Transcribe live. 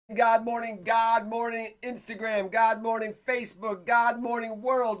God morning, Instagram, God morning, Facebook, God morning,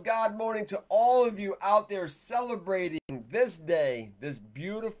 world, God morning to all of you out there celebrating this day, this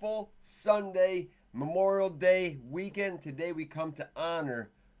beautiful Sunday, Memorial Day weekend. Today we come to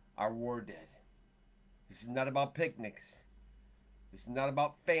honor our war dead. This is not about picnics. This is not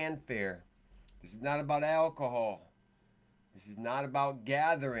about fanfare. This is not about alcohol. This is not about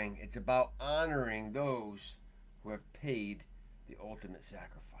gathering. It's about honoring those who have paid the ultimate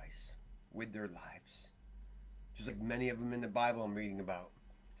sacrifice with their lives. Just like many of them in the Bible I'm reading about,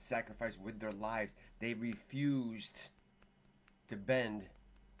 sacrificed with their lives. They refused to bend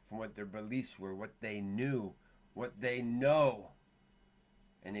from what their beliefs were, what they knew, what they know.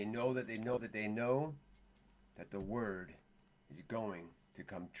 And they know that they know that they know that the word is going to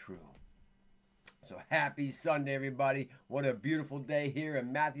come true. So happy Sunday, everybody. What a beautiful day here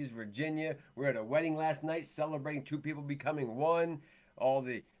in Matthews, Virginia. We were at a wedding last night celebrating two people becoming one. All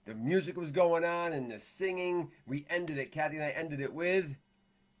the music was going on and the singing. We ended it, Kathy and I ended it with,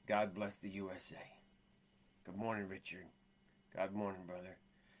 God bless the USA. Good morning, Richard. Good morning, brother.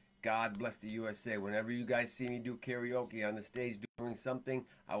 God bless the USA. Whenever you guys see me do karaoke on the stage doing something,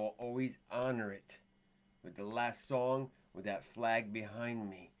 I will always honor it with the last song, with that flag behind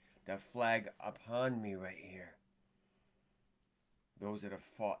me. That flag upon me right here. Those that have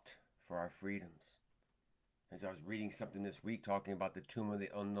fought for our freedoms. As I was reading something this week talking about the Tomb of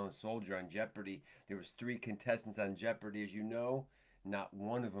the Unknown Soldier on Jeopardy, there was 3 contestants on Jeopardy, as you know. Not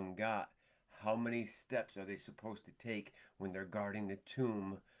one of them got. How many steps are they supposed to take when they're guarding the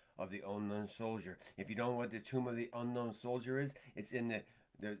tomb of the unknown soldier? If you don't know what the Tomb of the Unknown Soldier is, it's in the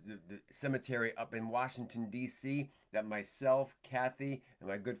cemetery up in Washington, D.C., that myself, Kathy, and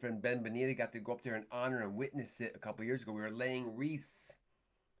my good friend Ben Bonita got to go up there and honor and witness it a couple years ago. We were laying wreaths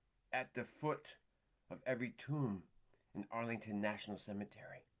at the foot of every tomb in Arlington National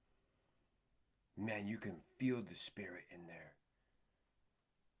Cemetery. Man, you can feel the spirit in there.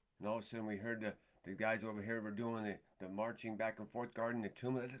 And all of a sudden we heard the guys over here were doing the marching back and forth guarding the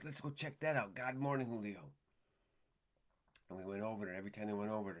tomb. Let's go check that out. God morning, Julio. And we went over there. Every time they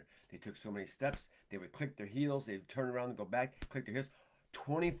went over there, they took so many steps. They would click their heels. They would turn around and go back, click their heels.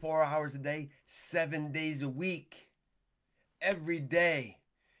 24 hours a day, 7 days a week, every day.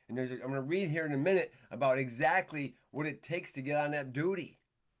 And I'm going to read here in a minute about exactly what it takes to get on that duty.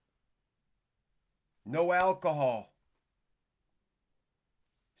 No alcohol.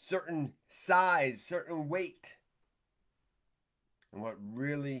 Certain size, certain weight. And what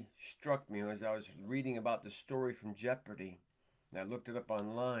really struck me was I was reading about the story from Jeopardy, and I looked it up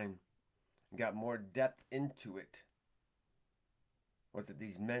online and got more depth into it, was that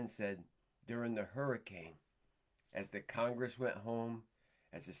these men said during the hurricane, as the Congress went home,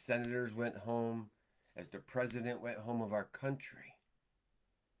 as the senators went home, as the president went home of our country,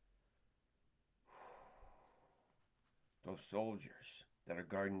 those soldiers that are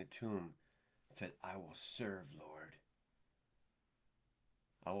guarding the tomb said, I will serve, Lord.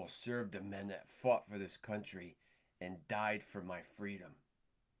 I will serve the men that fought for this country and died for my freedom.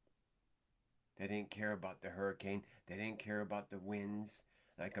 They didn't care about the hurricane. They didn't care about the winds.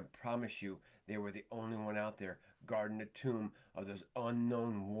 And I can promise you, they were the only one out there guarding the tomb of those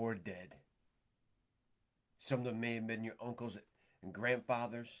unknown war dead. Some of them may have been your uncles and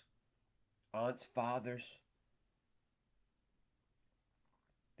grandfathers, aunts, fathers.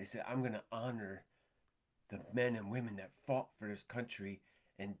 They said, I'm going to honor the men and women that fought for this country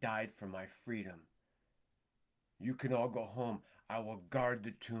and died for my freedom. You can all go home. I will guard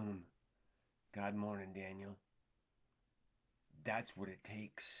the tomb. God morning, Daniel. That's what it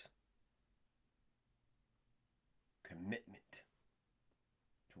takes. Commitment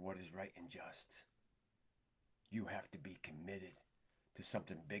to what is right and just. You have to be committed to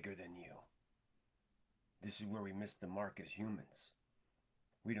something bigger than you. This is where we miss the mark as humans.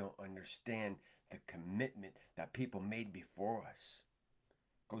 We don't understand the commitment that people made before us.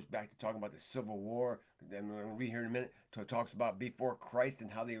 Goes back to talking about the Civil War. Then we're going to read here in a minute. So it talks about before Christ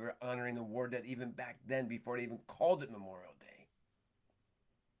and how they were honoring the war dead even back then, before they even called it Memorial Day.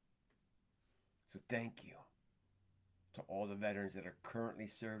 So thank you to all the veterans that are currently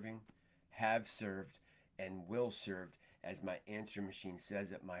serving, have served, and will serve, as my answer machine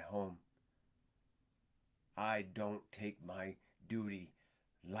says at my home. I don't take my duty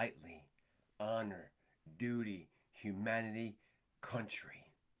lightly. Honor, duty, humanity, country.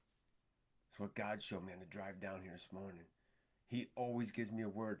 That's what God showed me on the drive down here this morning. He always gives me a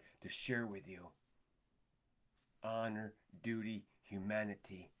word to share with you. Honor, duty,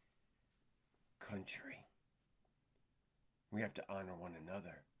 humanity, country. We have to honor one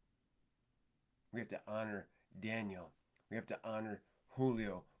another. We have to honor Daniel. We have to honor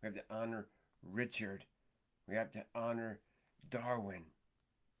Julio. We have to honor Richard. We have to honor Darwin.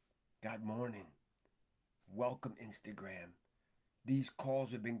 God morning. Welcome, Instagram. These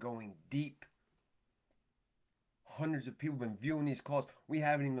calls have been going deep. Hundreds of people have been viewing these calls. We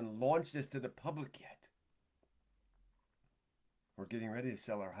haven't even launched this to the public yet. We're getting ready to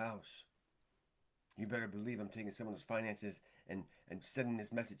sell our house. You better believe I'm taking some of those finances and sending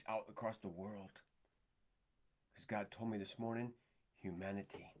this message out across the world. Because God told me this morning,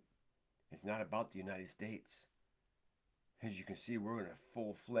 humanity. It's not about the United States. As you can see, we're in a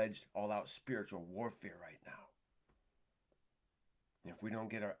full-fledged, all-out spiritual warfare right now. And if we don't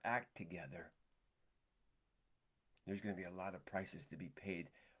get our act together, there's going to be a lot of prices to be paid,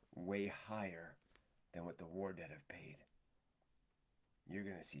 way higher than what the war debt have paid. You're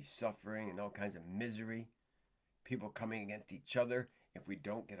going to see suffering and all kinds of misery, people coming against each other if we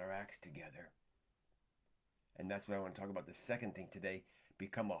don't get our acts together. And that's what I want to talk about. The second thing today,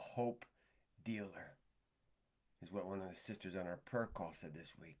 become a hope dealer, is what one of the sisters on our prayer call said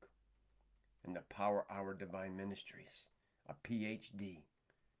this week. In the Power Hour Divine Ministries, a PhD.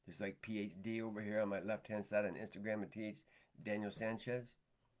 Just like PhD over here on my left-hand side on Instagram and TH Daniel Sanchez.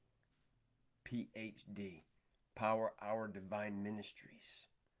 PhD. Power Hour Divine Ministries.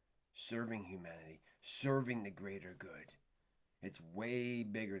 Serving humanity. Serving the greater good. It's way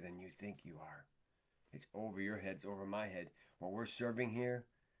bigger than you think you are. It's over your head. It's over my head. What we're serving here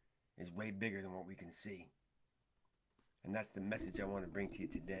is way bigger than what we can see. And that's the message I want to bring to you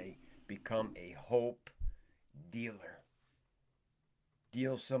today. Become a hope dealer.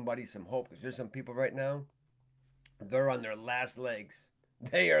 Deal somebody some hope. Because there's some people right now, they're on their last legs.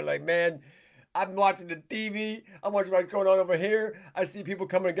 They are like, man, I'm watching the TV. I'm watching what's going on over here. I see people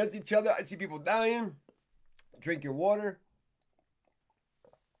coming against each other. I see people dying. Drink your water.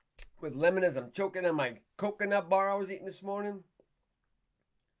 With lemon as I'm choking on my coconut bar I was eating this morning.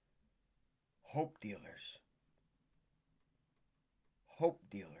 Hope dealers. Hope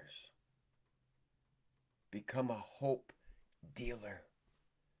dealers. Become a hope dealer.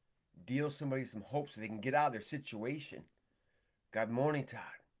 Deal somebody some hope so they can get out of their situation. Good morning, Todd.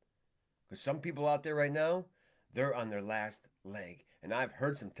 Because some people out there right now, they're on their last leg. And I've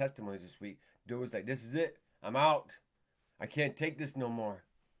heard some testimonies this week. Dude was like, this is it. I'm out. I can't take this no more.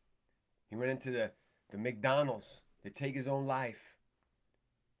 He went into the McDonald's to take his own life.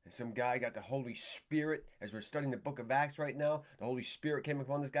 And some guy got the Holy Spirit. As we're studying the book of Acts right now, the Holy Spirit came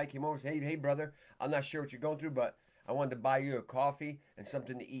upon this guy, came over and said, hey, brother, I'm not sure what you're going through, but I wanted to buy you a coffee and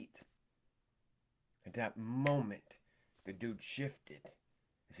something to eat. At that moment, the dude shifted.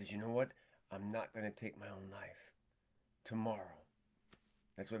 He says, you know what? I'm not going to take my own life. Tomorrow.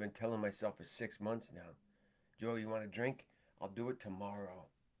 That's what I've been telling myself for 6 months now. Joe, you want a drink? I'll do it tomorrow.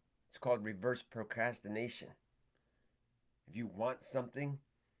 It's called reverse procrastination. If you want something,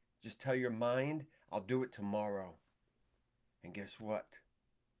 just tell your mind, I'll do it tomorrow. And guess what?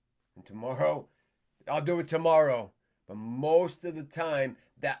 And tomorrow, I'll do it tomorrow. But most of the time,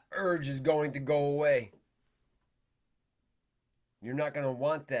 that urge is going to go away. You're not going to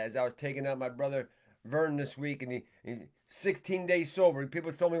want that. As I was taking out my brother Vern this week, and he's 16 days sober.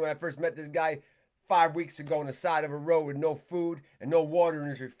 People told me when I first met this guy 5 weeks ago on the side of a road with no food and no water in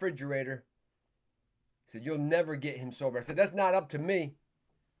his refrigerator. He said, you'll never get him sober. I said, that's not up to me.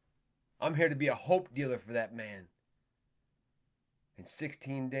 I'm here to be a hope dealer for that man. In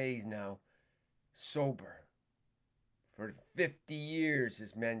 16 days now, sober. For 50 years,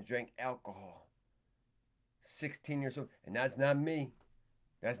 this man drank alcohol. 16 years old. And that's not me.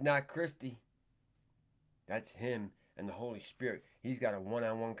 That's not Christy. That's him and the Holy Spirit. He's got a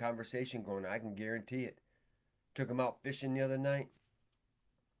one-on-one conversation going on. I can guarantee it. Took him out fishing the other night.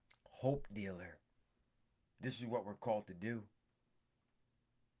 Hope dealer. This is what we're called to do.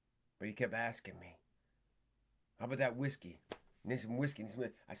 But he kept asking me, how about that whiskey? Need some whiskey.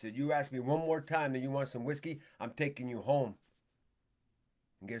 I said, you ask me one more time that you want some whiskey, I'm taking you home.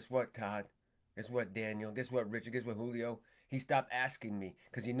 And guess what, Todd? Guess what, Daniel? Guess what, Richard? Guess what, Julio? He stopped asking me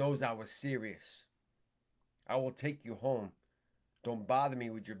because he knows I was serious. I will take you home. Don't bother me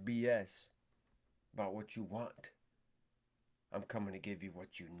with your BS about what you want. I'm coming to give you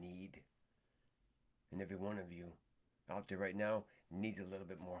what you need. And every one of you out there right now needs a little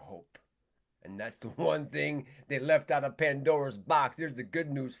bit more hope. And that's the one thing they left out of Pandora's box. Here's the good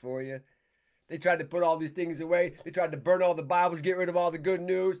news for you. They tried to put all these things away. They tried to burn all the Bibles, get rid of all the good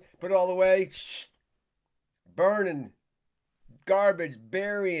news, put it all away. Shh. Burning, garbage,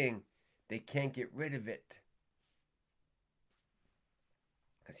 burying. They can't get rid of it.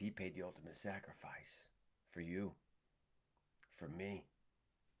 Because he paid the ultimate sacrifice for you, for me,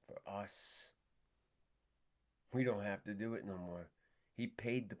 for us. We don't have to do it no more. He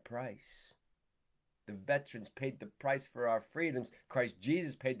paid the price. The veterans paid the price for our freedoms. Christ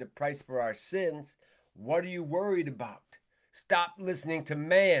Jesus paid the price for our sins. What are you worried about? Stop listening to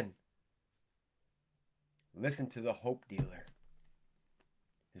man. Listen to the hope dealer.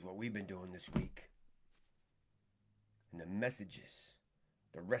 Is what we've been doing this week. And the messages,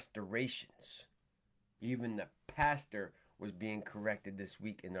 the restorations. Even the pastor was being corrected this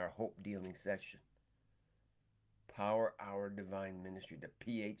week in our hope dealing session. Power Hour Divine Ministry, the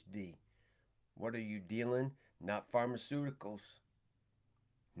PhD. What are you dealing? Not pharmaceuticals.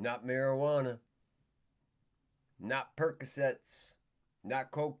 Not marijuana. Not Percocets.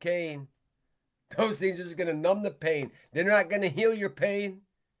 Not cocaine. Those things are just going to numb the pain. They're not going to heal your pain.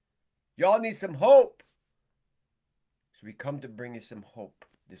 Y'all need some hope. So we come to bring you some hope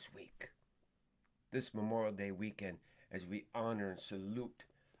this week. This Memorial Day weekend, as we honor and salute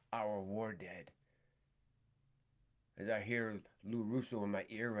our war dead. As I hear Lou Russo in my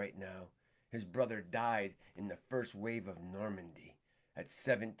ear right now, his brother died in the first wave of Normandy at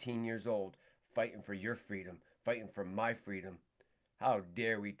 17 years old, fighting for your freedom, fighting for my freedom. How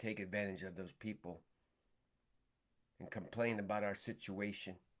dare we take advantage of those people and complain about our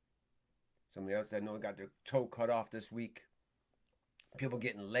situation? Somebody else I know got their toe cut off this week. People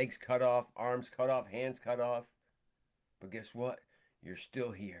getting legs cut off, arms cut off, hands cut off. But guess what? You're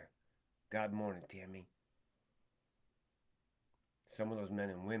still here. God morning, Tammy. Some of those men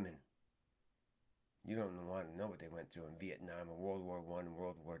and women, you don't want to know what they went through in Vietnam and World War I and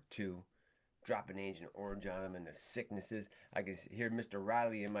World War II. Dropping Agent Orange on them and the sicknesses. I can hear Mr.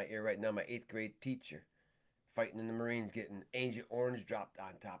 Riley in my ear right now, my 8th grade teacher, fighting in the Marines, getting Agent Orange dropped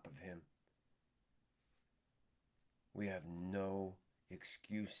on top of him. We have no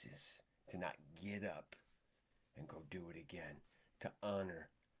excuses to not get up and go do it again, to honor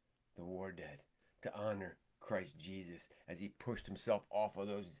the war dead, to honor Christ Jesus as he pushed himself off of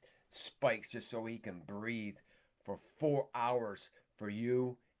those spikes just so he can breathe for 4 hours for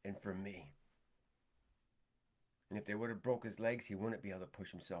you and for me. And if they would have broke his legs, he wouldn't be able to push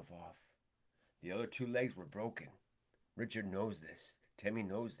himself off. The other 2 legs were broken. Richard knows this. Tammy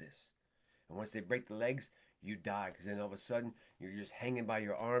knows this. And once they break the legs, you die, because then all of a sudden you're just hanging by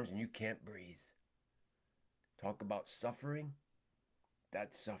your arms and you can't breathe. Talk about suffering.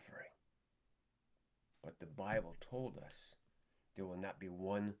 That's suffering. But the Bible told us there will not be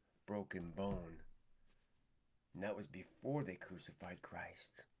one broken bone. And that was before they crucified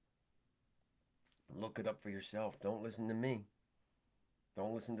Christ. Look it up for yourself. Don't listen to me.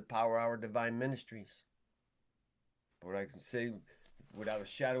 Don't listen to Power Hour Divine Ministries. But what I can say without a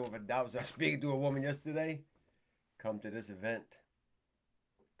shadow of a doubt, as I was speaking to a woman yesterday, come to this event.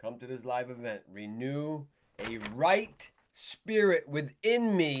 Come to this live event. Renew a right spirit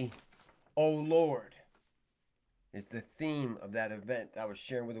within me, O Lord, is the theme of that event. I was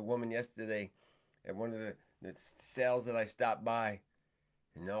sharing with a woman yesterday at one of the sales that I stopped by.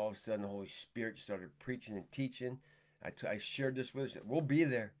 And all of a sudden, the Holy Spirit started preaching and teaching. I shared this with her. We'll be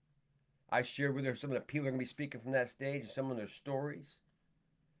there. I shared with her some of the people that are going to be speaking from that stage and some of their stories.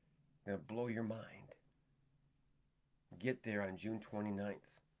 Going to blow your mind. Get there on June 29th.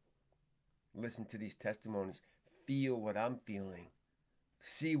 Listen to these testimonies. Feel what I'm feeling.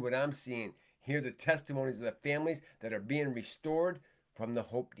 See what I'm seeing. Hear the testimonies of the families that are being restored from the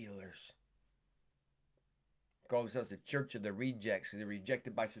hope dealers. Call themselves the Church of the Rejects because they're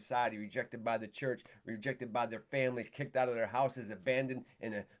rejected by society, rejected by the church, rejected by their families, kicked out of their houses, abandoned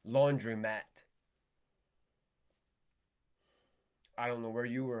in a laundromat. I don't know where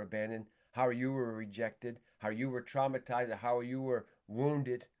you were abandoned, how you were rejected, how you were traumatized, or how you were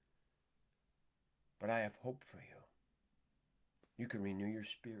wounded. But I have hope for you. You can renew your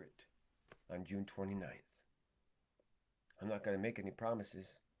spirit on June 29th. I'm not going to make any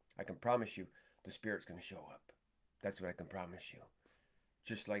promises. I can promise you the Spirit's going to show up. That's what I can promise you.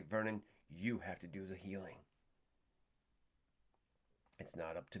 Just like Vernon, you have to do the healing. It's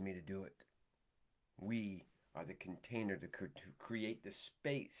not up to me to do it. We are the container to create the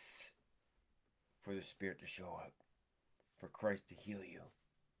space for the Spirit to show up, for Christ to heal you.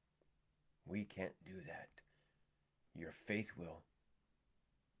 We can't do that. Your faith will.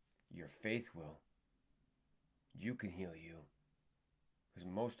 Your faith will. You can heal you. Because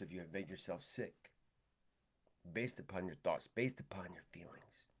most of you have made yourself sick. Based upon your thoughts, based upon your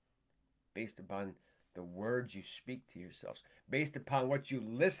feelings, based upon the words you speak to yourselves, based upon what you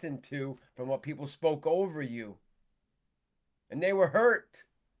listen to from what people spoke over you. And they were hurt.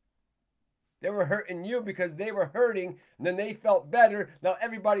 They were hurting you because they were hurting, and then they felt better. Now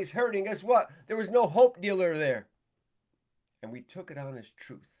everybody's hurting. Guess what? There was no hope dealer there. And we took it on as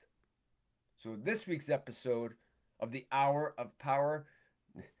truth. So this week's episode of the hour of power.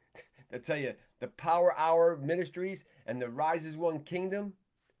 I tell you, the Power Hour Ministries and the Rise as One Kingdom,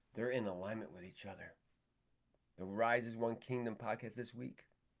 they're in alignment with each other. The Rise as One Kingdom podcast this week,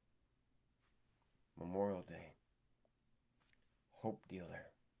 Memorial Day, Hope Dealer.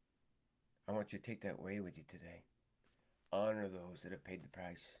 I want you to take that away with you today. Honor those that have paid the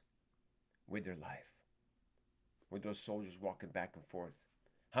price with their life, with those soldiers walking back and forth.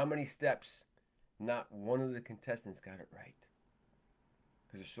 How many steps? Not one of the contestants got it right,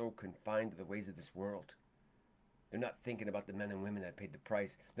 because they're so confined to the ways of this world. They're not thinking about the men and women that paid the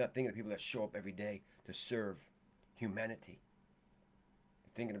price. They're not thinking of people that show up every day to serve humanity.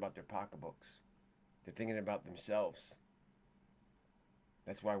 They're thinking about their pocketbooks. They're thinking about themselves.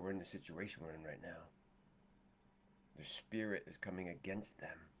 That's why we're in the situation we're in right now. The spirit is coming against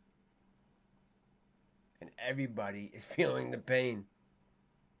them. And everybody is feeling the pain.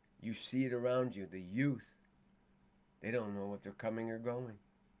 You see it around you. The youth, they don't know if they're coming or going.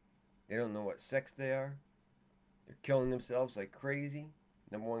 They don't know what sex they are. They're killing themselves like crazy.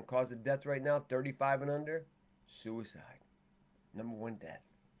 Number one cause of death right now, 35 and under, suicide. Number one death.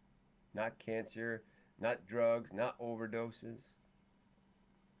 Not cancer, not drugs, not overdoses.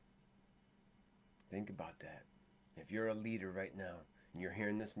 Think about that. If you're a leader right now and you're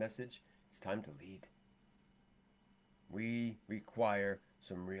hearing this message, it's time to lead. We require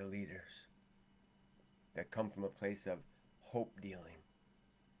some real leaders that come from a place of hope dealing,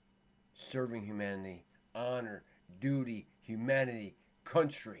 serving humanity, honor, duty, humanity,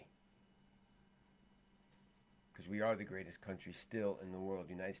 country. Because we are the greatest country still in the world,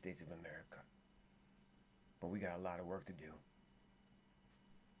 United States of America. But we got a lot of work to do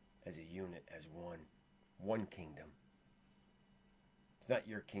as a unit, as one kingdom. It's not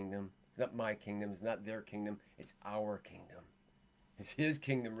your kingdom. It's not my kingdom. It's not their kingdom. It's our kingdom. It's his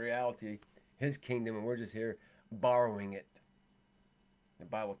kingdom reality, his kingdom, and we're just here borrowing it. The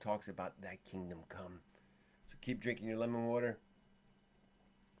Bible talks about that kingdom come. So keep drinking your lemon water.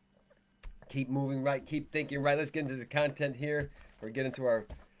 Keep moving right. Keep thinking right. Let's get into the content here. We're getting to our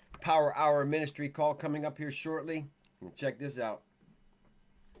Power Hour ministry call coming up here shortly. And check this out.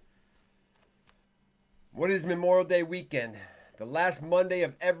 What is Memorial Day weekend? The last Monday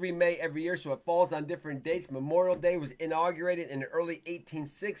of every May every year, so it falls on different dates. Memorial Day was inaugurated in the early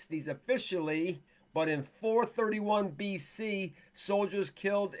 1860s officially, but in 431 BC, soldiers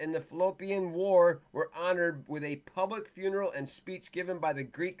killed in the Fallopian War were honored with a public funeral and speech given by the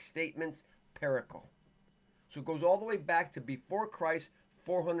Greek statesman Pericles. So it goes all the way back to before Christ,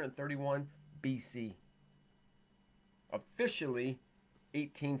 431 BC. Officially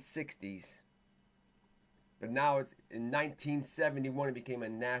 1860s. But now it's in 1971, it became a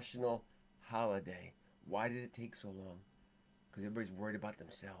national holiday. Why did it take so long? Because everybody's worried about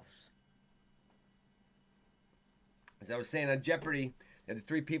themselves. As I was saying on Jeopardy, the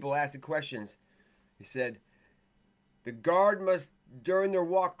three people asked the questions. He said, the guard must, during their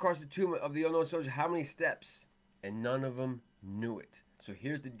walk across the tomb of the unknown soldier, how many steps? And none of them knew it. So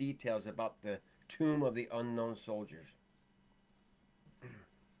here's the details about the tomb of the unknown soldiers.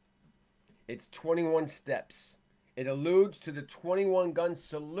 It's 21 steps. It alludes to the 21-gun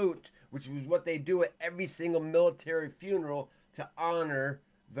salute, which was what they do at every single military funeral to honor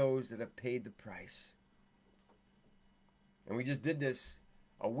those that have paid the price. And we just did this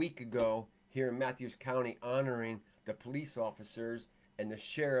a week ago here in Matthews County, honoring the police officers and the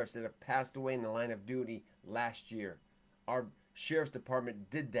sheriffs that have passed away in the line of duty last year. Our sheriff's department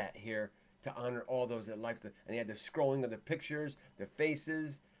did that here to honor all those that life. And they had the scrolling of the pictures, the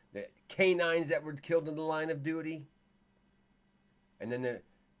faces, the canines that were killed in the line of duty. And then the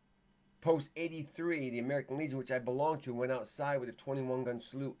Post 83, the American Legion, which I belong to, went outside with a 21-gun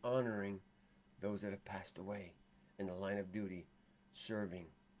salute honoring those that have passed away in the line of duty, serving.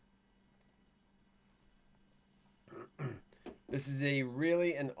 This is a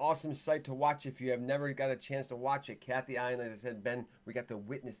really an awesome sight to watch if you have never got a chance to watch it. Kathy, I, and like I said, Ben, we got to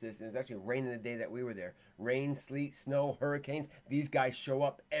witness this, and it's actually raining the day that we were there. Rain, sleet, snow, hurricanes. These guys show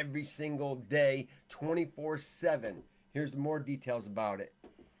up every single day, 24/7. Here's more details about it.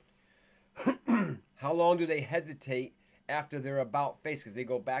 How long do they hesitate after they're about face? Because they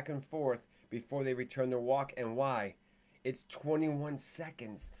go back and forth before they return their walk, and why? It's 21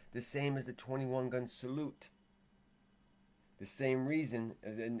 seconds, the same as the 21-gun salute. The same reason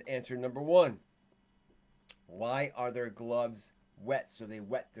as in answer number one. Why are their gloves wet? So they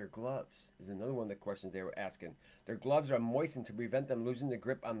wet their gloves is another one of the questions they were asking. Their gloves are moistened to prevent them losing the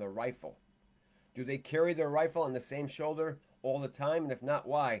grip on the rifle. Do they carry their rifle on the same shoulder all the time? And if not,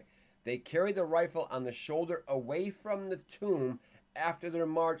 why? They carry the rifle on the shoulder away from the tomb after their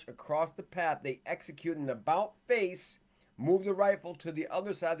march across the path, they execute an about face, move the rifle to the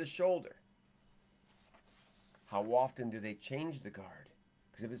other side of the shoulder. How often do they change the guard?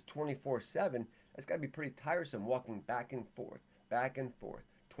 Because if it's 24/7, that's got to be pretty tiresome walking back and forth,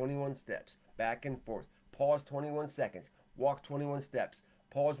 21 steps, back and forth, pause 21 seconds, walk 21 steps,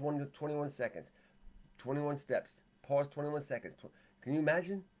 pause 21 seconds, 21 steps, pause 21 seconds. Can you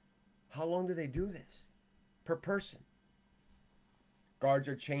imagine? How long do they do this per person? Guards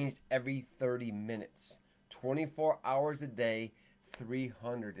are changed every 30 minutes, 24 hours a day,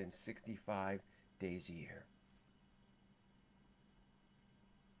 365 days a year.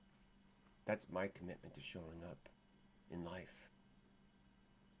 That's my commitment to showing up in life.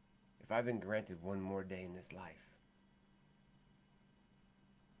 If I've been granted one more day in this life,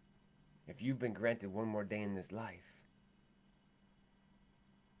 if you've been granted one more day in this life,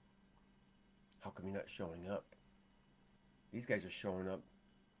 how come you're not showing up? These guys are showing up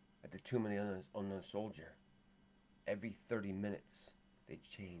at the tomb of the unknown soldier. Every 30 minutes, they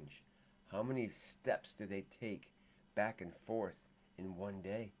change. How many steps do they take back and forth in one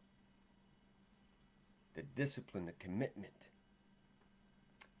day? The discipline, the commitment.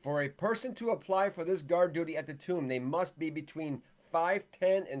 For a person to apply for this guard duty at the tomb, they must be between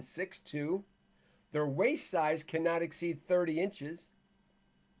 5'10" and 6'2". Their waist size cannot exceed 30 inches.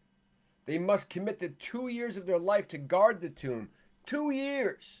 They must commit the 2 years of their life to guard the tomb. 2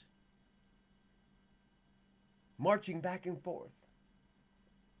 years. Marching back and forth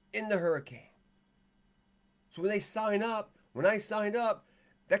in the hurricane. So when they sign up, when I signed up,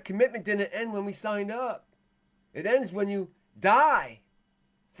 that commitment didn't end when we signed up. It ends when you die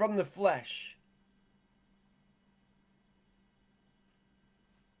from the flesh.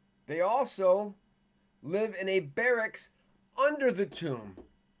 They also live in a barracks under the tomb.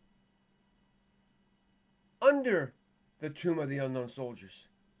 Under the tomb of the unknown soldiers.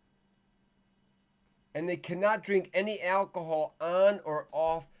 And they cannot drink any alcohol on or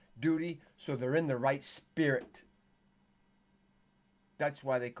off duty, so they're in the right spirit. That's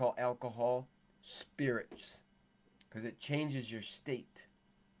why they call alcohol spirits, because it changes your state.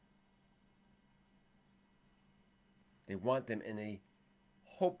 They want them in a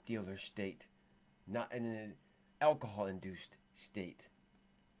hope dealer state, not in an alcohol-induced state.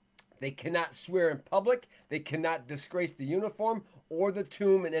 They cannot swear in public. They cannot disgrace the uniform or the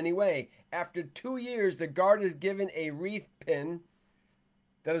tomb in any way. After 2 years, the guard is given a wreath pin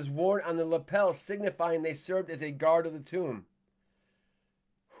that is worn on the lapel, signifying they served as a guard of the tomb.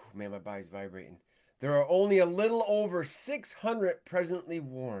 Man, my body's vibrating. There are only a little over 600 presently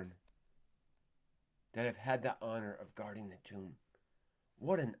worn that have had the honor of guarding the tomb.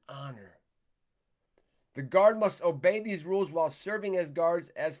 What an honor. The guard must obey these rules while serving as guards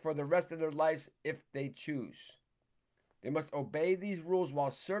as for the rest of their lives if they choose. They must obey these rules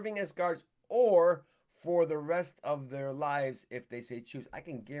while serving as guards or for the rest of their lives if they say choose. I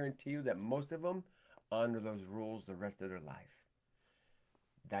can guarantee you that most of them honor those rules the rest of their life.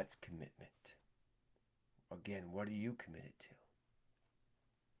 That's commitment. Again, what are you committed to?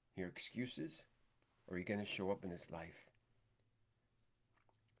 Your excuses? Or are you going to show up in this life?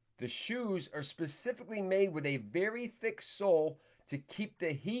 The shoes are specifically made with a very thick sole to keep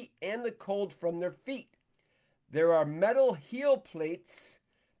the heat and the cold from their feet. There are metal heel plates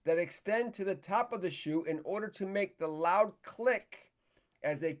that extend to the top of the shoe in order to make the loud click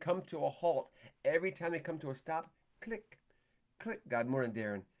as they come to a halt. Every time they come to a stop, click, click. God morning,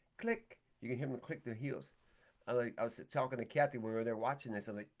 Darren. Click. You can hear them click their heels. I was talking to Kathy when we were there watching this.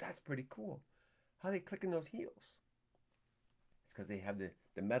 I was like, that's pretty cool. How are they clicking those heels? It's because they have the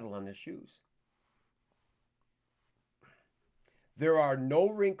metal on their shoes. There are no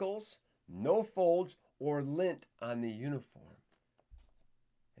wrinkles, no folds, or lint on the uniform.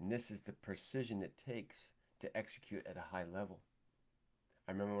 And this is the precision it takes to execute at a high level.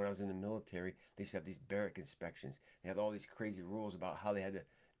 I remember when I was in the military, they used to have these barrack inspections. They had all these crazy rules about how they had to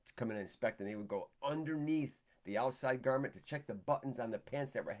come in and inspect, and they would go underneath the outside garment to check the buttons on the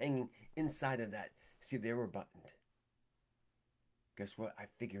pants that were hanging inside of that. See if they were buttoned. Guess what? I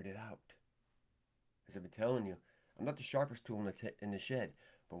figured it out. As I've been telling you, I'm not the sharpest tool in the shed,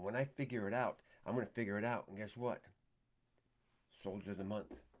 but when I figure it out, I'm going to figure it out. And guess what? Soldier of the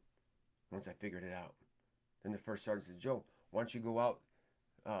month. Once I figured it out. Then the first sergeant says, Joe, why don't you go out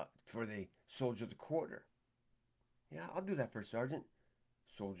for the soldier of the quarter? Yeah, I'll do that, first sergeant.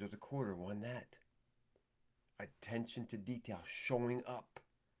 Soldier of the quarter won that. Attention to detail, showing up.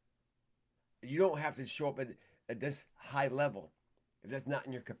 You don't have to show up at this high level if that's not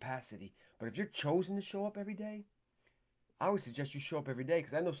in your capacity. But if you're chosen to show up every day, I would suggest you show up every day,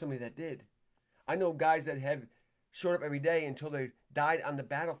 because I know somebody that did. I know guys that have showed up every day until they died on the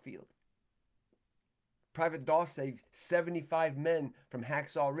battlefield. Private Doss saved 75 men from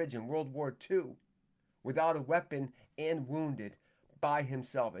Hacksaw Ridge in World War II without a weapon and wounded by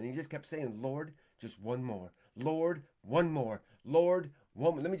himself. And he just kept saying, Lord, just one more. Lord, one more. Lord,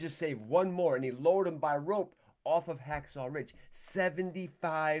 one more. Let me just save one more. And he lowered him by rope off of Hacksaw Ridge.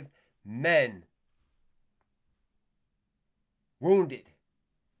 75 men wounded.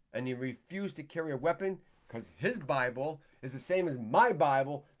 And he refused to carry a weapon because his Bible is the same as my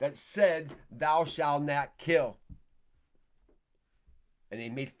Bible that said, thou shalt not kill. And they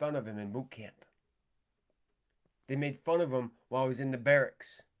made fun of him in boot camp. They made fun of him while he was in the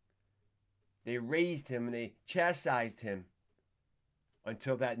barracks. They raised him and they chastised him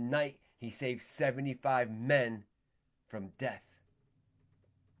until that night he saved 75 men from death.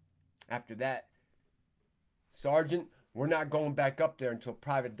 After that, Sergeant, we're not going back up there until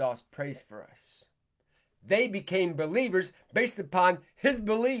Private Doss prays for us. They became believers based upon his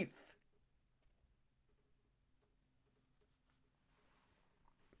belief.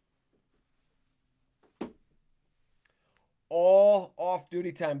 All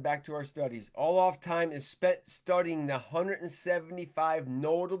off-duty time, back to our studies, all off time is spent studying the 175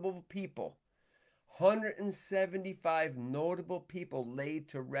 notable people. 175 notable people laid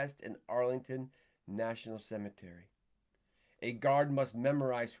to rest in Arlington National Cemetery. A guard must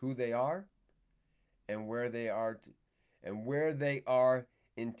memorize who they are and where they are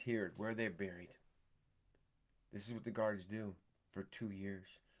interred, where they're buried. This is what the guards do for 2 years,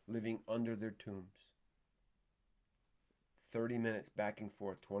 living under their tombs. 30 minutes back and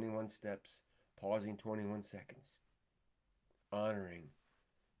forth, 21 steps, pausing 21 seconds, honoring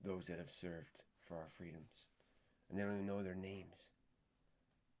those that have served for our freedoms. And they don't even know their names.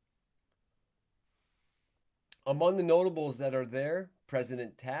 Among the notables that are there,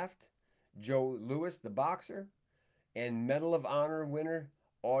 President Taft, Joe Louis, the boxer, and Medal of Honor winner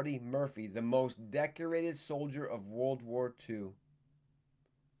Audie Murphy, the most decorated soldier of World War II.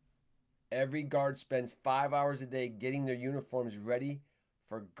 Every guard spends 5 hours a day getting their uniforms ready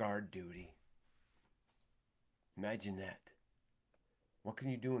for guard duty. Imagine that. What can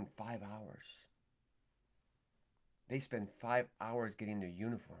you do in 5 hours? They spend 5 hours getting their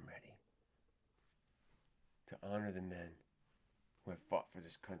uniform ready to honor the men who have fought for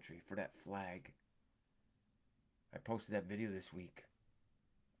this country, for that flag. I posted that video this week.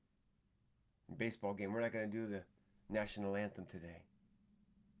 Baseball game, we're not going to do the national anthem today.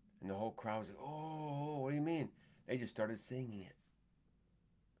 And the whole crowd was like, oh, what do you mean? They just started singing it.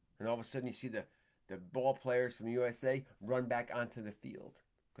 And all of a sudden you see the ball players from USA run back onto the field.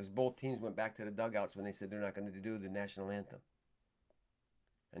 Because both teams went back to the dugouts when they said they're not going to do the national anthem.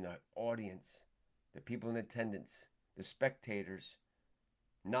 And the audience, the people in attendance, the spectators,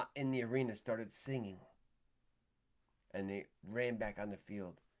 not in the arena, started singing. And they ran back on the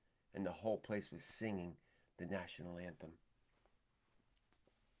field. And the whole place was singing the national anthem.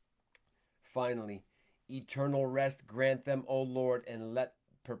 Finally, eternal rest grant them, O Lord, and let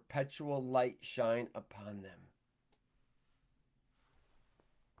perpetual light shine upon them.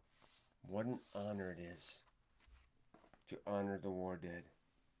 What an honor it is to honor the war dead.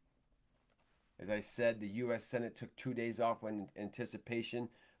 As I said, the U.S. Senate took 2 days off in anticipation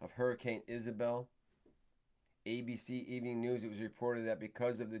of Hurricane Isabel. ABC Evening News, it was reported that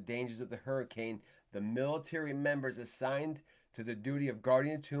because of the dangers of the hurricane, the military members assigned to the duty of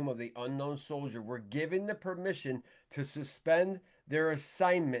guarding the tomb of the unknown soldier were given the permission to suspend their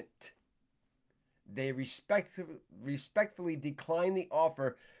assignment. They respectfully declined the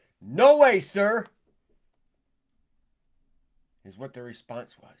offer. No way, sir, is what their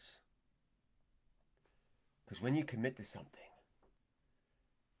response was. Because when you commit to something,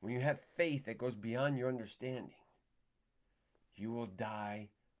 when you have faith that goes beyond your understanding, you will die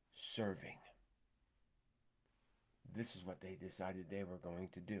serving. This is what they decided they were going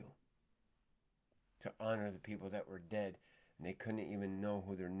to do. To honor the people that were dead. And they couldn't even know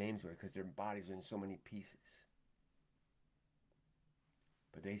who their names were because their bodies were in so many pieces.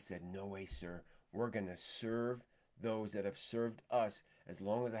 But they said, no way, sir. We're going to serve those that have served us. As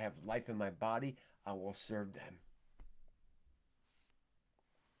long as I have life in my body, I will serve them.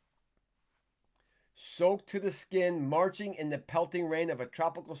 Soaked to the skin, marching in the pelting rain of a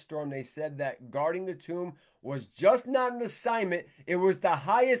tropical storm, they said that guarding the tomb was just not an assignment. It was the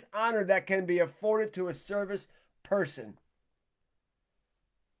highest honor that can be afforded to a service person.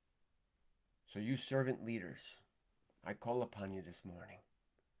 So you servant leaders, I call upon you this morning,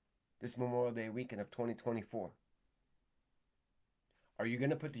 this Memorial Day weekend of 2024. Are you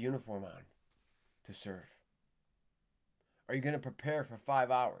going to put the uniform on to serve? Are you going to prepare for 5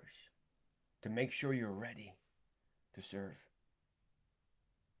 hours to make sure you're ready to serve.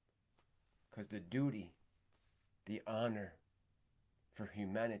 Because the duty, the honor for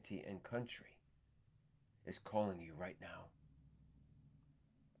humanity and country is calling you right now.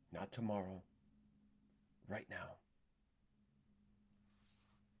 Not tomorrow, right now.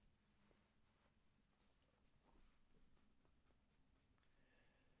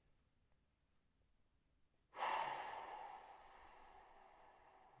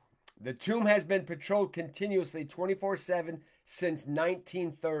 The tomb has been patrolled continuously 24/7 since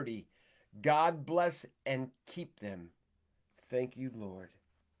 1930. God bless and keep them. Thank you, Lord.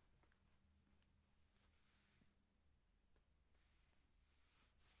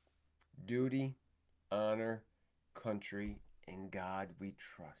 Duty, honor, country, in God we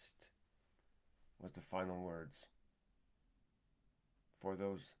trust was the final words for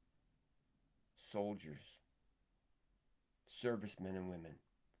those soldiers, servicemen and women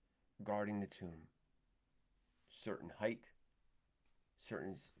guarding the tomb. Certain height,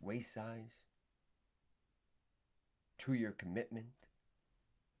 certain waist size, 2-year commitment.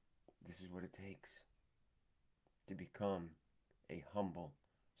 This is what it takes to become a humble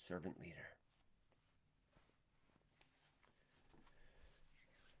servant leader.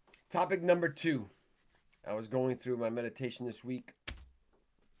 Topic number 2. I was going through my meditation this week,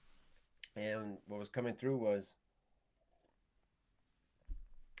 and what was coming through was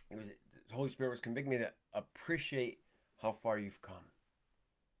the Holy Spirit was convicting me to appreciate how far you've come.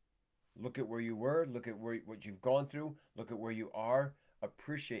 Look at where you were. Look at what you've gone through. Look at where you are.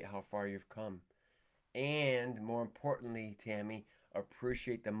 Appreciate how far you've come. And more importantly, Tammy,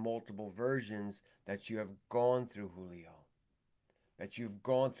 appreciate the multiple versions that you have gone through, Julio. That you've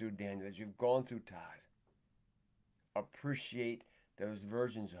gone through, Daniel. That you've gone through, Todd. Appreciate those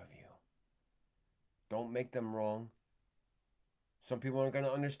versions of you. Don't make them wrong. Some people aren't going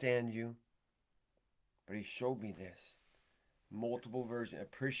to understand you. But he showed me this. Multiple versions.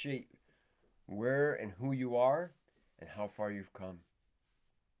 Appreciate where and who you are and how far you've come.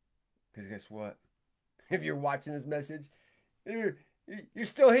 Because guess what? If you're watching this message, you're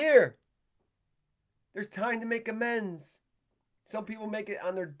still here. There's time to make amends. Some people make it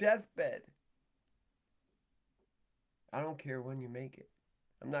on their deathbed. I don't care when you make it.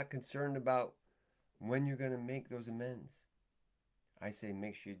 I'm not concerned about when you're going to make those amends. I say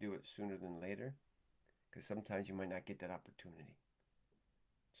make sure you do it sooner than later, because sometimes you might not get that opportunity.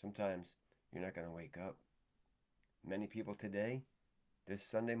 Sometimes you're not going to wake up. Many people today, this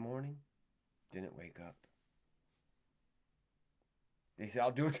Sunday morning, didn't wake up. They say,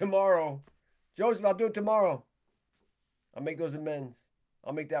 I'll do it tomorrow. Joseph, I'll do it tomorrow. I'll make those amends.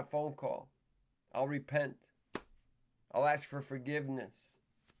 I'll make that phone call. I'll repent. I'll ask for forgiveness.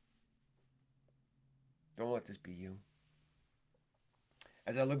 Don't let this be you.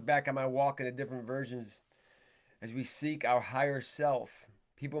 As I look back at my walk in the different versions, as we seek our higher self,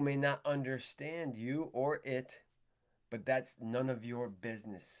 people may not understand you or it, but that's none of your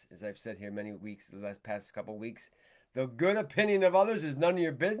business. As I've said here many weeks, the past couple weeks, the good opinion of others is none of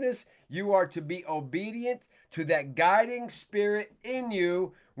your business. You are to be obedient to that guiding spirit in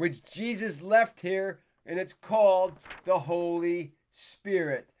you, which Jesus left here, and it's called the Holy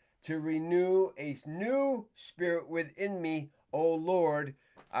Spirit. To renew a new spirit within me, O Lord.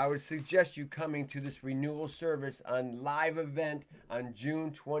 I would suggest you coming to this renewal service on live event on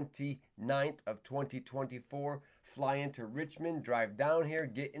June 29th of 2024. Fly into Richmond, drive down here,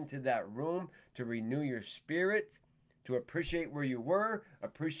 get into that room to renew your spirit, to appreciate where you were,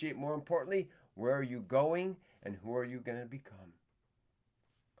 appreciate more importantly, where are you going and who are you going to become?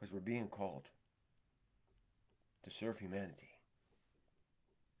 Because we're being called to serve humanity.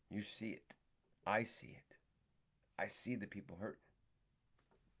 You see it. I see it. I see the people hurting.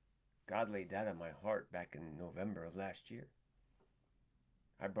 God laid that on my heart back in November of last year.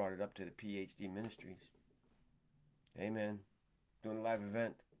 I brought it up to the PhD Ministries. Amen. Doing a live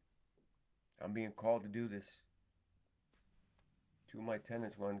event. I'm being called to do this. 2 of my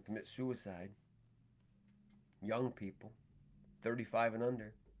tenants wanted to commit suicide. Young people, 35 and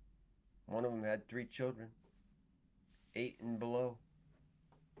under. One of them had 3 children, 8 and below.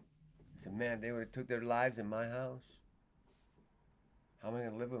 I said, man, if they would have took their lives in my house, how am I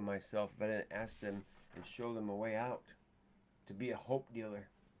going to live with myself if I didn't ask them and show them a way out? To be a hope dealer,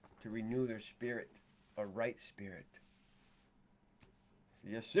 to renew their spirit, a right spirit. I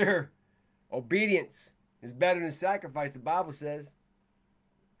said, yes, sir. Obedience is better than sacrifice, the Bible says.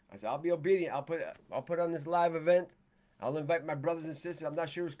 I said, I'll be obedient. I'll put on this live event. I'll invite my brothers and sisters. I'm not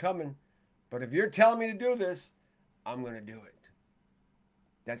sure who's coming. But if you're telling me to do this, I'm going to do it.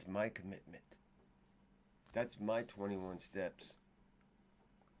 That's my commitment. That's my 21 steps.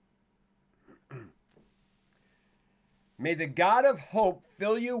 May the God of hope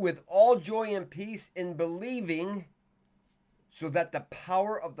fill you with all joy and peace in believing, so that the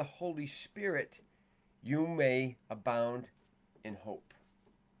power of the Holy Spirit you may abound in hope.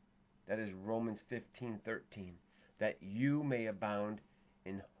 That is Romans 15:13. That you may abound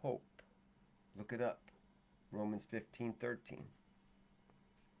in hope. Look it up. Romans 15:13.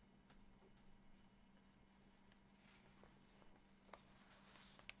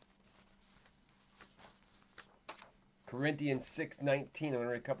 Corinthians 6:19. I'm going to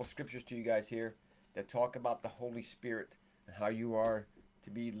read a couple scriptures to you guys here that talk about the Holy Spirit and how you are to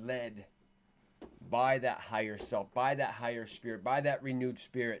be led by that higher self, by that higher spirit, by that renewed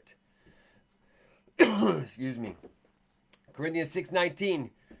spirit. Excuse me. Corinthians 6:19.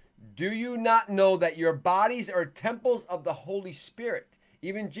 Do you not know that your bodies are temples of the Holy Spirit?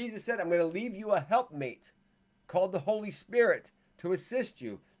 Even Jesus said, I'm going to leave you a helpmate called the Holy Spirit to assist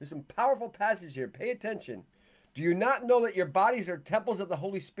you. There's some powerful passage here. Pay attention. Do you not know that your bodies are temples of the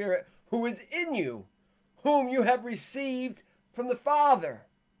Holy Spirit who is in you, whom you have received from the Father?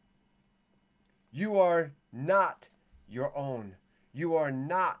 You are not your own. You are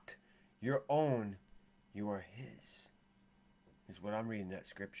not your own. You are His. Is what I'm reading that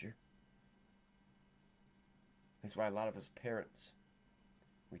scripture. That's why a lot of us parents,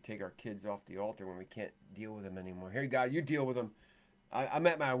 we take our kids off the altar when we can't deal with them anymore. Here, God, you deal with them. I'm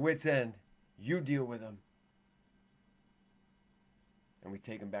at my wit's end. You deal with them. And we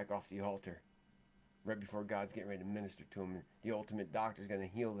take them back off the altar right before God's getting ready to minister to them. The ultimate doctor's going to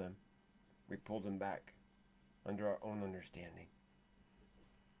heal them. We pull them back under our own understanding.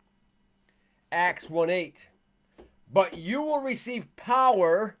 Acts 1:8. But you will receive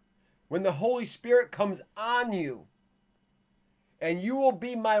power when the Holy Spirit comes on you. And you will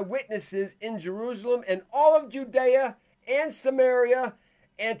be my witnesses in Jerusalem and all of Judea and Samaria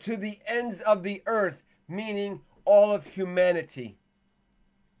and to the ends of the earth, meaning all of humanity.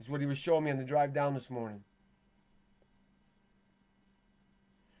 Is what he was showing me on the drive down this morning.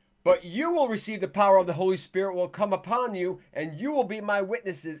 But you will receive the power of the Holy Spirit will come upon you, and you will be my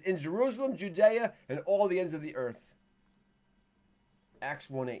witnesses in Jerusalem, Judea, and all the ends of the earth. Acts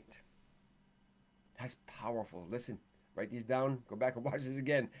 1:8. That's powerful. Listen, write these down. Go back and watch this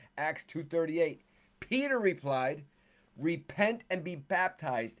again. Acts 2:38. Peter replied, repent and be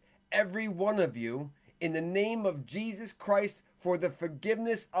baptized, every one of you, in the name of Jesus Christ for the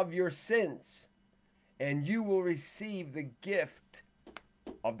forgiveness of your sins, and you will receive the gift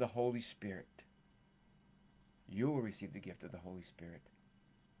of the Holy Spirit. You will receive the gift of the Holy Spirit.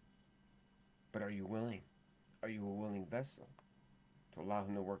 But are you willing? Are you a willing vessel to allow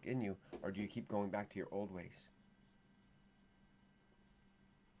Him to work in you, or do you keep going back to your old ways?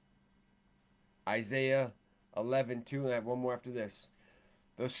 Isaiah 11:2, and I have one more after this.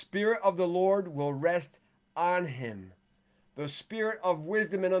 The Spirit of the Lord will rest on him, the Spirit of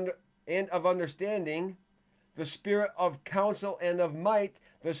wisdom and of understanding, the Spirit of counsel and of might,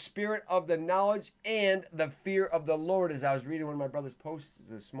 the Spirit of the knowledge and the fear of the Lord. As I was reading one of my brother's posts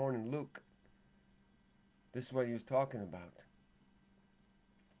this morning, Luke, this is what he was talking about.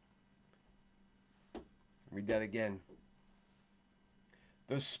 Read that again.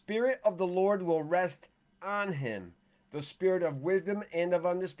 The Spirit of the Lord will rest on him, the Spirit of wisdom and of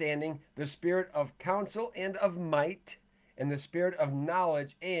understanding, the Spirit of counsel and of might, and the Spirit of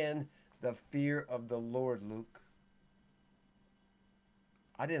knowledge and the fear of the Lord, Luke.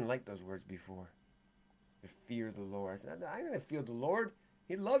 I didn't like those words before. The fear of the Lord. I said, I'm going to fear the Lord.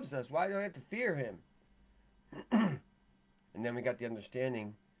 He loves us. Why do I have to fear Him? And then we got the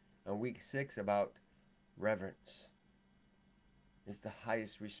understanding on week 6 about reverence. It's the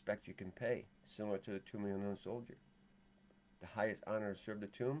highest respect you can pay, similar to the tomb of the unknown soldier. The highest honor to serve the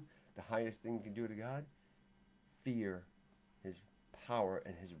tomb, the highest thing you can do to God, fear His power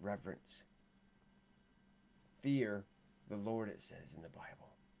and His reverence. Fear the Lord, it says in the Bible.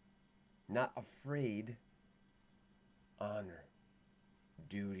 Not afraid, honor,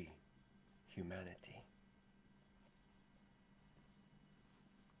 duty, humanity.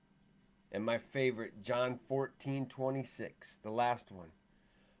 And my favorite, John 14:26, the last one.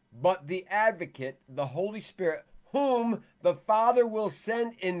 But the advocate, the Holy Spirit, whom the Father will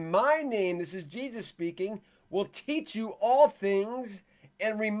send in my name, this is Jesus speaking, will teach you all things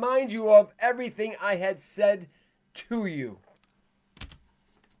and remind you of everything I had said to you.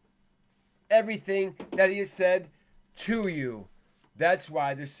 Everything that He has said to you. That's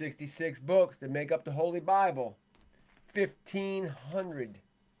why there's 66 books that make up the Holy Bible. 1,500.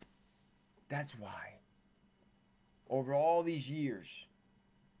 That's why. Over all these years,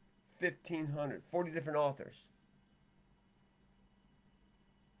 1,500, 40 different authors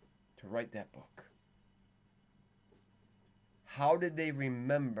to write that book. How did they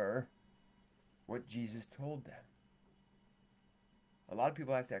remember what Jesus told them? A lot of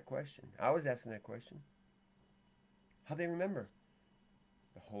people ask that question. I was asking that question. How do they remember?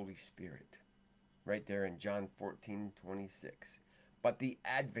 The Holy Spirit. Right there in John 14:26. But the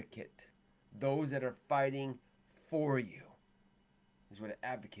advocate, those that are fighting for you, is what an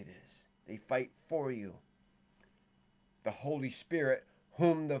advocate is. They fight for you. The Holy Spirit,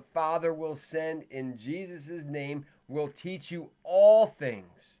 whom the Father will send in Jesus' name, will teach you all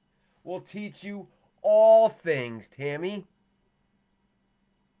things. Will teach you all things, Tammy.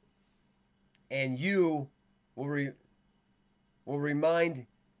 And you will remind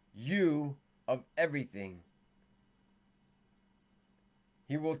you of everything.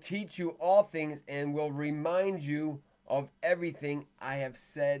 He will teach you all things and will remind you of everything I have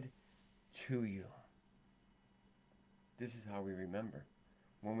said to you. This is how we remember.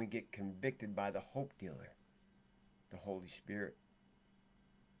 When we get convicted by the hope dealer, the Holy Spirit.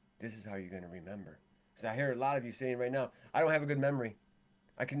 This is how you're going to remember. So I hear a lot of you saying right now, I don't have a good memory.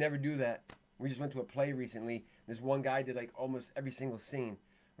 I can never do that. We just went to a play recently. This one guy did like almost every single scene.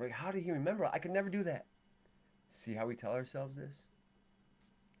 We're like, how did he remember? I could never do that. See how we tell ourselves this?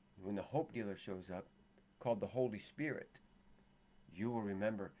 When the hope dealer shows up, called the Holy Spirit, you will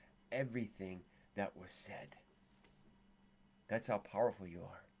remember everything that was said. That's how powerful you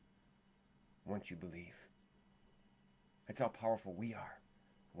are once you believe. That's how powerful we are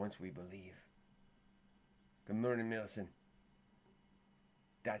once we believe. Good morning, Milson.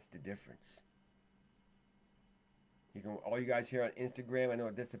 That's the difference. You can, all you guys here on Instagram, I know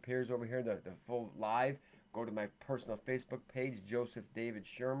it disappears over here, the full live. Go to my personal Facebook page, Joseph David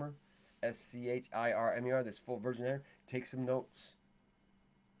Schirmer, Schirmer. This full version there. Take some notes.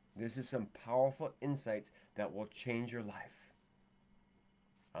 This is some powerful insights that will change your life.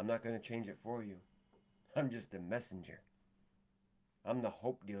 I'm not going to change it for you. I'm just a messenger. I'm the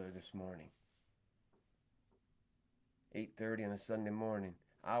hope dealer this morning. 8:30 on a Sunday morning.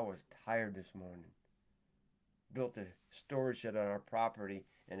 I was tired this morning. Built a storage shed on our property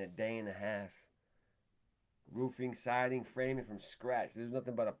in a day and a half. Roofing, siding, framing from scratch. There's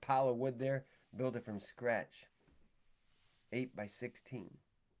nothing but a pile of wood there. Built it from scratch. 8 by 16.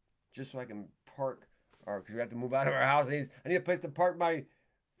 Just so I can park, or because we have to move out of our house. I need a place to park my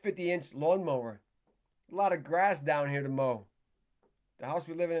 50-inch lawnmower. A lot of grass down here to mow. The house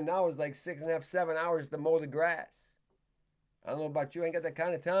we live in now is like 6.5, 7 hours to mow the grass. I don't know about you, I ain't got that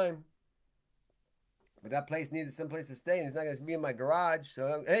kind of time. But that place needed some place to stay, and it's not going to be in my garage.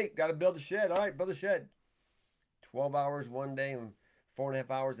 So, hey, got to build a shed. All right, build a shed. 12 hours one day and 4.5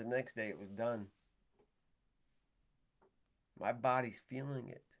 hours the next day, it was done. My body's feeling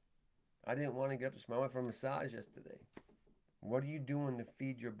it. I didn't want to get up this morning. I went for a massage yesterday. What are you doing to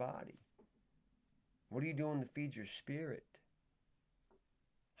feed your body? What are you doing to feed your spirit?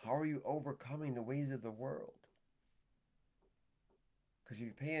 How are you overcoming the ways of the world? Because if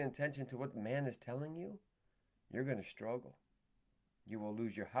you're paying attention to what the man is telling you, you're going to struggle. You will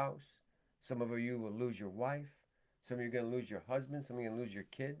lose your house. Some of you will lose your wife. Some of you are going to lose your husband. Some of you are going to lose your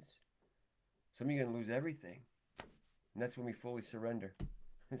kids. Some of you are going to lose everything. And that's when we fully surrender.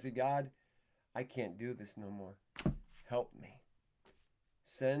 And say, God, I can't do this no more. Help me.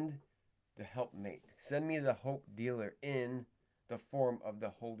 Send the helpmate. Send me the hope dealer in the form of the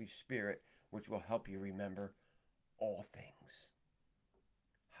Holy Spirit, which will help you remember all things.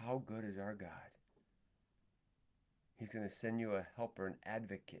 How good is our God? He's going to send you a helper, an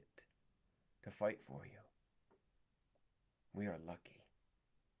advocate to fight for you. We are lucky.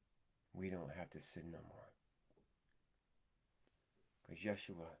 We don't have to sin no more. Because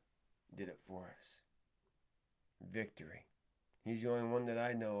Yeshua did it for us. Victory. He's the only one that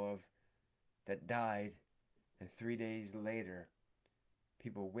I know of that died, and 3 days later,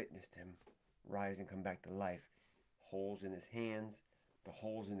 people witnessed him rise and come back to life. Holes in his hands, the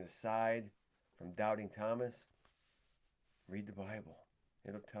holes in his side from doubting Thomas. Read the Bible.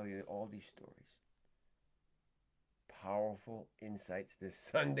 It'll tell you all these stories. Powerful insights this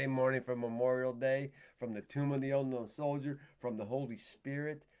Sunday morning from Memorial Day, from the tomb of the unknown soldier, from the Holy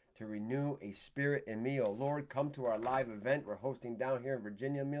Spirit to renew a spirit in me. Oh Lord, come to our live event we're hosting down here in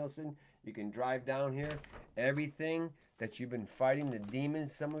Virginia, Milson. You can drive down here. Everything that you've been fighting, the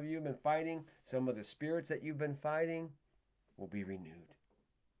demons some of you have been fighting, some of the spirits that you've been fighting, will be renewed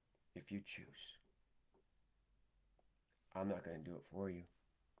if you choose. I'm not going to do it for you.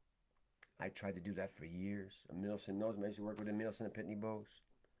 I tried to do that for years. Milson knows me. I used to work with Milson at Pitney Bowes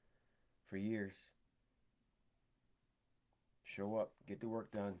for years. Show up. Get the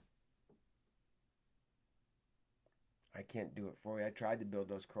work done. I can't do it for you. I tried to build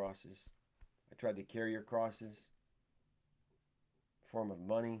those crosses. I tried to carry your crosses. form of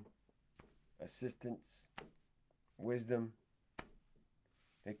money, assistance, wisdom.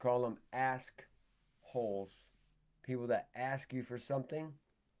 They call them ask holes. People that ask you for something,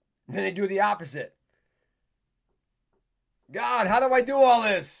 and then they do the opposite. God, how do I do all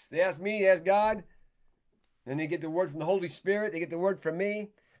this? They ask me, they ask God. Then they get the word from the Holy Spirit, they get the word from me,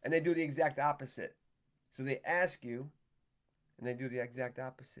 and they do the exact opposite. So they ask you, and they do the exact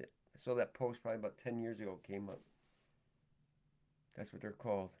opposite. I saw that post probably about 10 years ago came up. That's what they're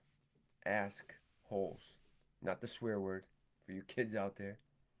called. Ask holes. Not the swear word for you kids out there.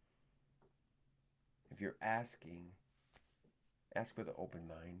 If you're asking, ask with an open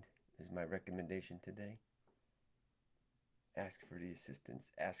mind is my recommendation today. Ask for the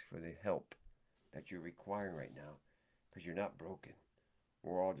assistance. Ask for the help that you're requiring right now, because you're not broken.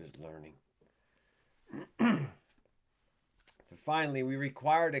 We're all just learning. So finally, we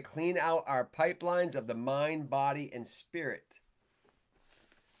require to clean out our pipelines of the mind, body, and spirit.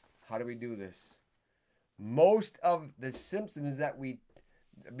 How do we do this? Most of the symptoms that we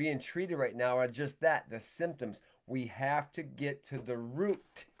are being treated right now are just that, the symptoms. We have to get to the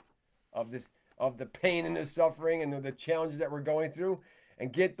root of this, of the pain and the suffering and the challenges that we're going through,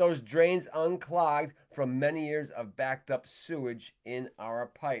 and get those drains unclogged from many years of backed up sewage in our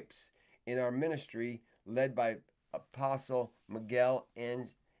pipes. In our ministry, led by Apostle Miguel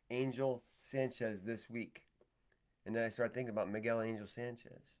Angel Sanchez this week. And then I started thinking about Miguel Angel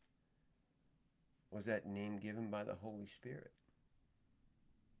Sanchez. Was that name given by the Holy Spirit?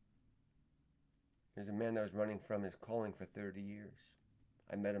 There's a man that was running from his calling for 30 years.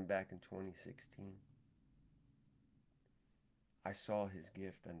 I met him back in 2016. I saw his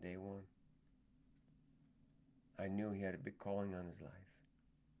gift on day one. I knew he had a big calling on his life.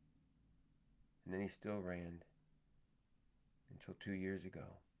 And then he still ran until 2 years ago.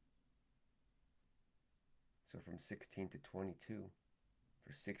 So from 16 to 22,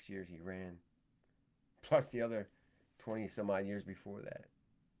 for 6 years he ran, plus the other 20 some odd years before that.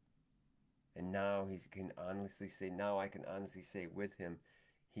 And now I can honestly say with him,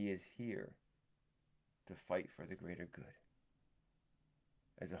 he is here to fight for the greater good.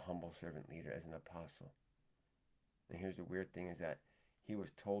 As a humble servant leader, as an apostle. And here's the weird thing, is that he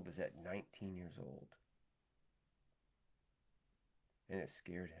was told this at 19 years old. And it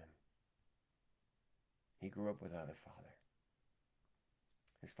scared him. He grew up without a father.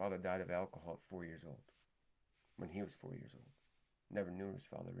 His father died of alcohol at 4 years old. When he was 4 years old. Never knew his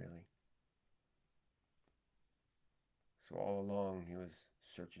father really. So all along he was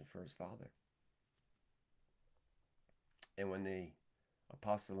searching for his father. And when the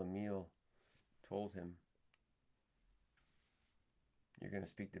Apostle Emil told him, you're going to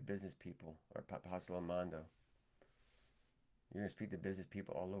speak to business people, or Apostle Armando, you're going to speak to business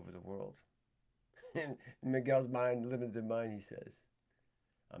people all over the world. In Miguel's mind, limited mind, he says,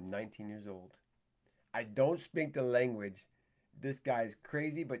 I'm 19 years old. I don't speak the language. This guy's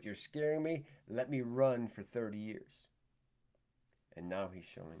crazy, but you're scaring me. Let me run for 30 years. And now he's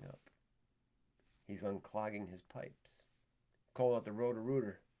showing up. He's unclogging his pipes. Call out the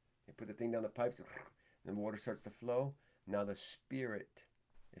Roto-Rooter. They put the thing down the pipes, and the water starts to flow. Now the Spirit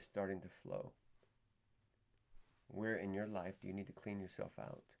is starting to flow. Where in your life do you need to clean yourself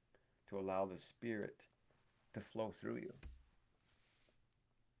out to allow the Spirit to flow through you,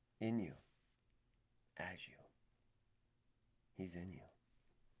 in you, as you? He's in you.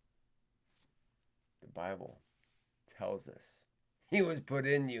 The Bible tells us he was put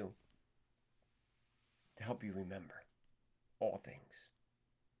in you to help you remember all things.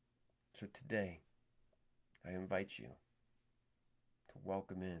 So today, I invite you to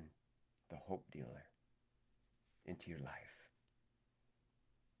welcome in the hope dealer into your life.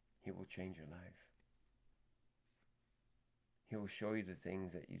 He will change your life. He will show you the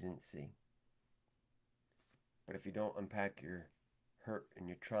things that you didn't see. But if you don't unpack your hurt and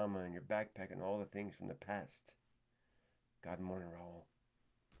your trauma and your backpack and all the things from the past, God morning, Raul,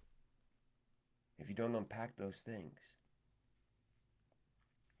 if you don't unpack those things,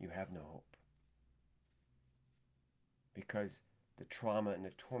 you have no hope. Because the trauma and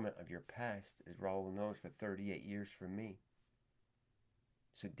the torment of your past, as Raul knows, for 38 years for me.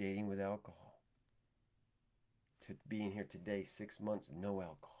 So dating with alcohol, to being here today, 6 months, no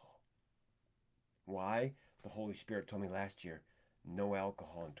alcohol. Why? The Holy Spirit told me last year, no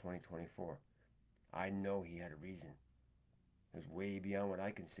alcohol in 2024. I know he had a reason. It was way beyond what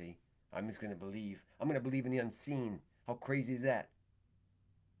I can see. I'm just going to believe. I'm going to believe in the unseen. How crazy is that?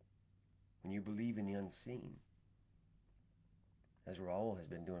 When you believe in the unseen, as Raul has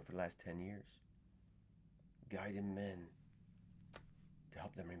been doing for the last 10 years, guiding men to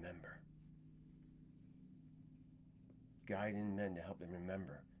help them remember. guiding men to help them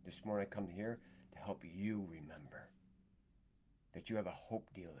remember. This morning I come here to help you remember that you have a hope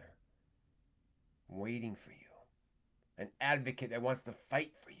dealer waiting for you, an advocate that wants to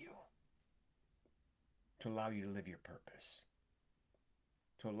fight for you, to allow you to live your purpose,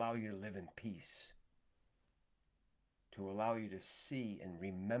 to allow you to live in peace, to allow you to see and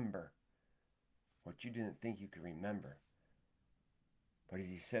remember what you didn't think you could remember. But as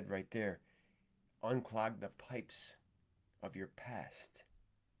he said right there, unclog the pipes of your past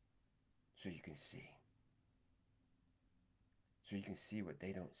so you can see. So you can see what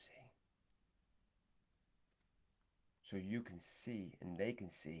they don't see. So you can see and they can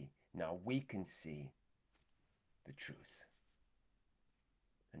see. Now we can see the truth.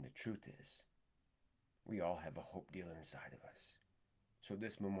 And the truth is, we all have a hope dealer inside of us. So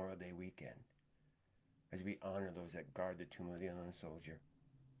this Memorial Day weekend, as we honor those that guard the tomb of the unknown soldier,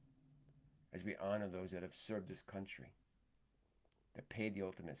 as we honor those that have served this country, that paid the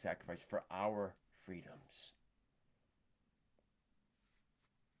ultimate sacrifice for our freedoms.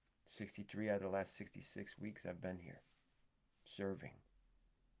 63 out of the last 66 weeks I've been here, serving.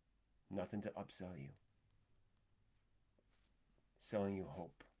 Nothing to upsell you. Selling you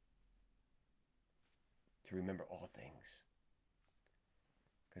hope. To remember all things.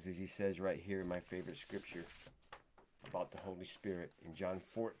 Because as he says right here in my favorite scripture about the Holy Spirit in John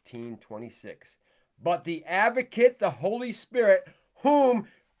 14:26, but the advocate, the Holy Spirit, whom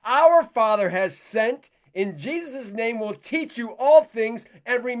our Father has sent in Jesus' name, will teach you all things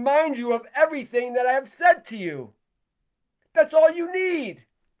and remind you of everything that I have said to you. That's all you need.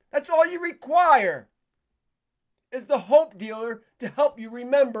 That's all you require, is the hope dealer to help you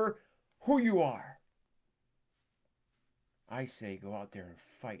remember who you are. I say go out there and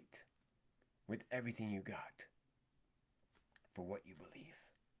fight with everything you got for what you believe.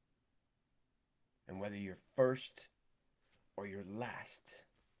 And whether you're first or you're last,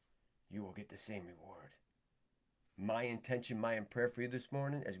 you will get the same reward. My intention, my prayer for you this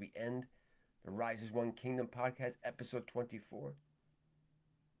morning as we end the Rise as One Kingdom podcast, episode 24.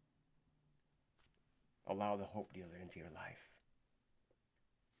 Allow the hope dealer into your life.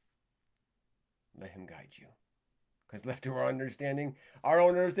 Let him guide you. Because left to our own understanding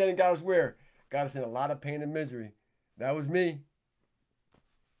got us where? Got us in a lot of pain and misery. That was me.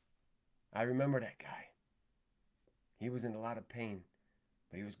 I remember that guy. He was in a lot of pain,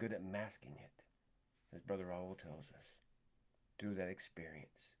 but he was good at masking it, as Brother Raul tells us, through that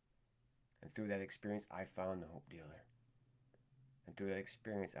experience. And through that experience, I found the hope dealer. And through that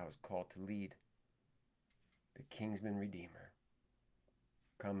experience, I was called to lead the Kingsman Redeemer.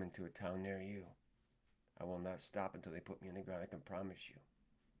 Come into a town near you. I will not stop until they put me in the ground. I can promise you.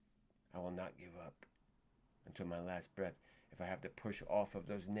 I will not give up until my last breath. If I have to push off of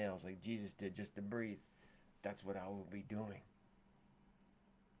those nails like Jesus did just to breathe, that's what I will be doing.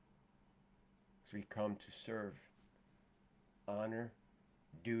 So we come to serve honor,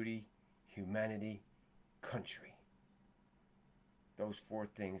 duty, humanity, country. Those four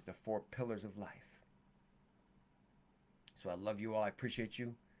things, the four pillars of life. So I love you all. I appreciate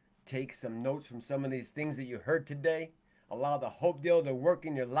you. Take some notes from some of these things that you heard today. Allow the hope deal to work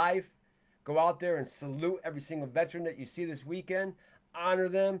in your life. Go out there and salute every single veteran that you see this weekend. Honor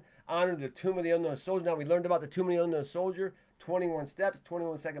them. Honor the Tomb of the Unknown Soldier. Now we learned about the Tomb of the Unknown Soldier. 21 steps,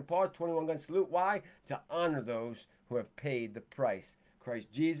 21 second pause, 21 gun salute. Why? To honor those who have paid the price.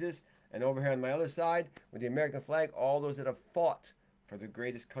 Christ Jesus. And over here on my other side, with the American flag, all those that have fought for the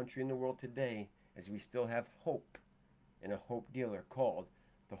greatest country in the world today, as we still have hope in a hope dealer called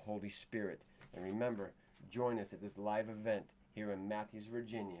the Holy Spirit. And remember, join us at this live event here in Matthews,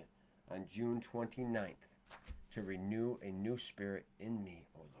 Virginia on June 29th to renew a new spirit in me,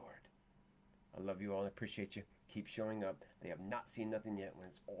 O Lord. I love you all and appreciate you. Keep showing up. They have not seen nothing yet. When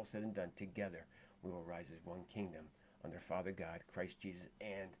it's all said and done, together we will rise as one kingdom under Father God, Christ Jesus,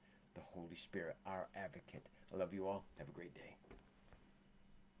 and the Holy Spirit, our advocate. I love you all. Have a great day.